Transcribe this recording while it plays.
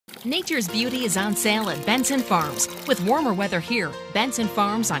Nature's beauty is on sale at Benson Farms. With warmer weather here, Benson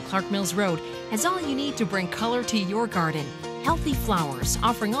Farms on Clark Mills Road has all you need to bring color to your garden. Healthy flowers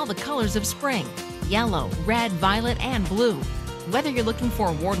offering all the colors of spring: yellow, red, violet, and blue. Whether you're looking for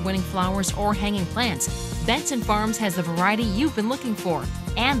award-winning flowers or hanging plants, Benson Farms has the variety you've been looking for.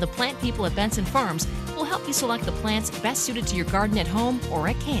 And the plant people at Benson Farms will help you select the plants best suited to your garden at home or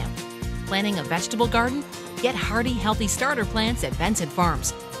at camp. Planning a vegetable garden? Get hardy, healthy starter plants at Benson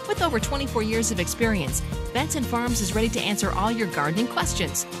Farms. With over 24 years of experience, Benson Farms is ready to answer all your gardening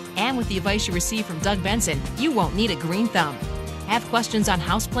questions. And with the advice you receive from Doug Benson, you won't need a green thumb. Have questions on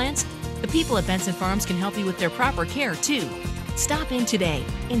houseplants? The people at Benson Farms can help you with their proper care, too. Stop in today.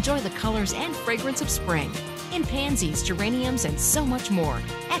 Enjoy the colors and fragrance of spring in pansies, geraniums, and so much more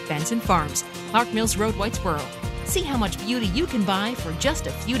at Benson Farms, Clark Mills Road, Whitesboro. See how much beauty you can buy for just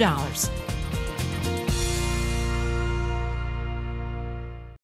a few dollars.